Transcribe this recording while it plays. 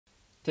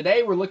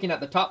Today we're looking at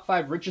the top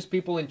 5 richest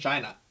people in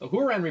China. The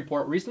Hurun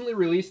Report recently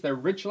released their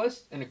rich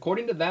list, and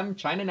according to them,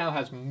 China now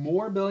has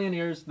more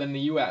billionaires than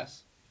the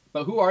US.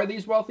 But who are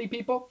these wealthy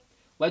people?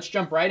 Let's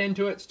jump right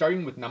into it,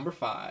 starting with number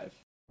 5.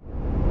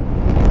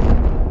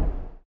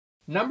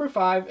 Number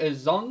 5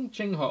 is Zhong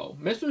Qingho.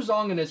 Mr.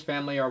 Zhong and his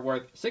family are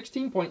worth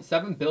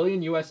 16.7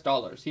 billion US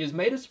dollars. He has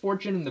made his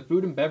fortune in the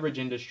food and beverage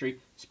industry,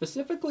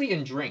 specifically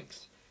in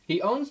drinks.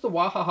 He owns the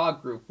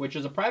Wahaha Group, which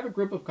is a private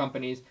group of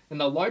companies and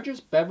the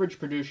largest beverage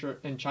producer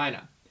in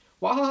China.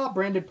 Wahaha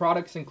branded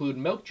products include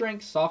milk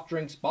drinks, soft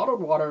drinks,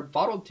 bottled water,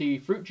 bottled tea,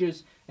 fruit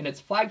juice, and its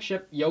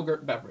flagship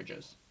yogurt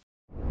beverages.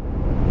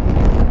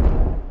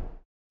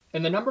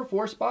 In the number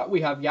 4 spot, we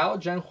have Yao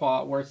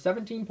Zhenhua, worth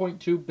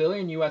 17.2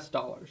 billion US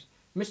dollars.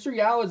 Mr.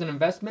 Yao is an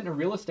investment and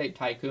real estate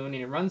tycoon, and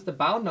he runs the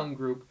Baoneng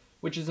Group,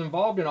 which is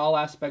involved in all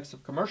aspects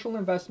of commercial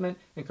investment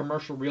and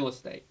commercial real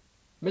estate.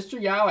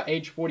 Mr. Yao, at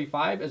age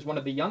 45, is one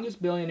of the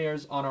youngest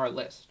billionaires on our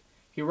list.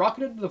 He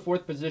rocketed to the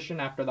 4th position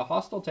after the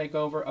hostile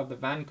takeover of the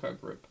Vanke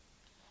Group.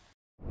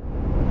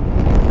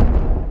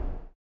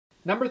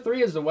 Number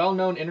 3 is the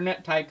well-known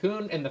internet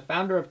tycoon and the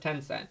founder of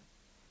Tencent.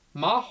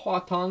 Ma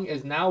Huateng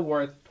is now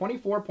worth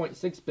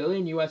 24.6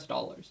 billion US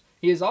dollars.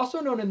 He is also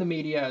known in the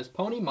media as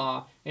Pony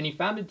Ma, and he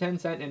founded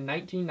Tencent in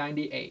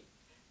 1998.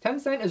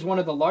 Tencent is one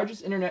of the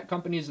largest internet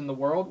companies in the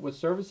world, with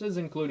services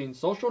including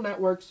social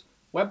networks,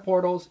 web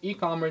portals,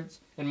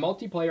 e-commerce, and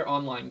multiplayer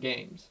online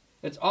games.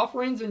 Its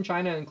offerings in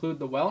China include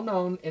the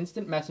well-known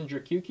instant messenger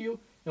QQ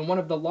and one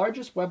of the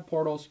largest web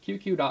portals,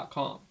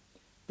 QQ.com.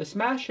 The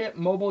smash hit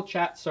mobile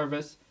chat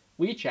service,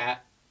 WeChat,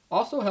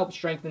 also helped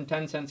strengthen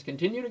Tencent's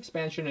continued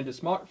expansion into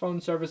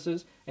smartphone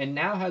services and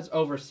now has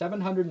over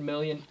 700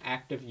 million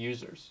active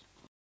users.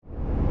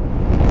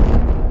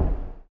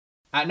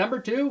 At number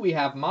 2, we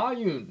have Ma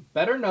Yun,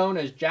 better known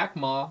as Jack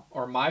Ma,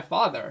 or My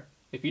Father.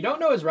 If you don't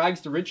know his rags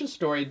to riches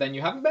story, then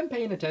you haven't been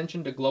paying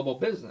attention to global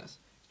business.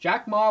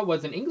 Jack Ma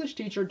was an English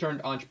teacher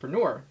turned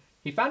entrepreneur.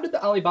 He founded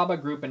the Alibaba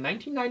Group in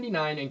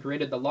 1999 and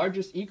created the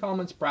largest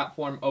e-commerce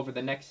platform over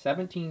the next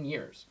 17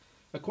 years.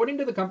 According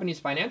to the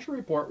company's financial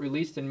report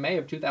released in May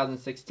of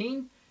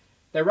 2016,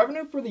 their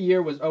revenue for the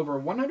year was over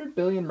 100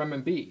 billion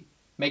renminbi,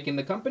 making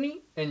the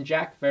company and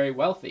Jack very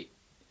wealthy.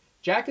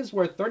 Jack is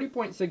worth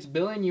 30.6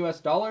 billion US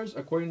dollars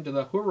according to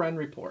the Hurun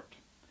Report.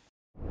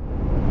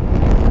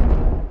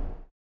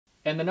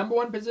 And the number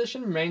 1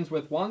 position remains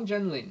with Wang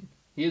Zhenlin.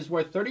 He is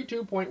worth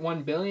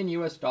 32.1 billion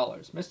US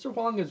dollars. Mr.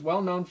 Huang is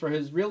well known for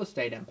his real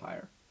estate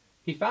empire.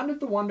 He founded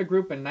the Wanda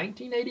Group in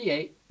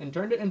 1988 and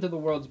turned it into the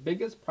world's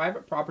biggest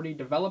private property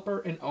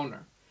developer and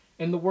owner,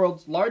 and the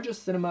world's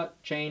largest cinema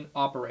chain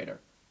operator,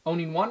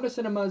 owning Wanda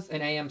Cinemas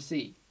and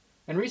AMC.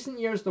 In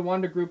recent years, the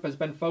Wanda Group has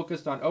been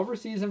focused on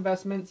overseas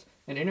investments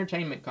and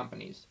entertainment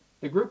companies.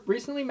 The group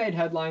recently made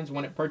headlines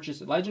when it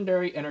purchased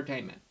Legendary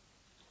Entertainment.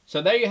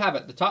 So there you have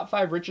it, the top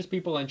 5 richest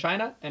people in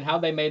China and how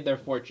they made their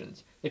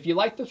fortunes. If you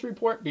like this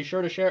report, be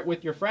sure to share it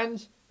with your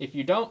friends. If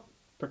you don't,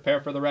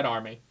 prepare for the Red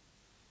Army.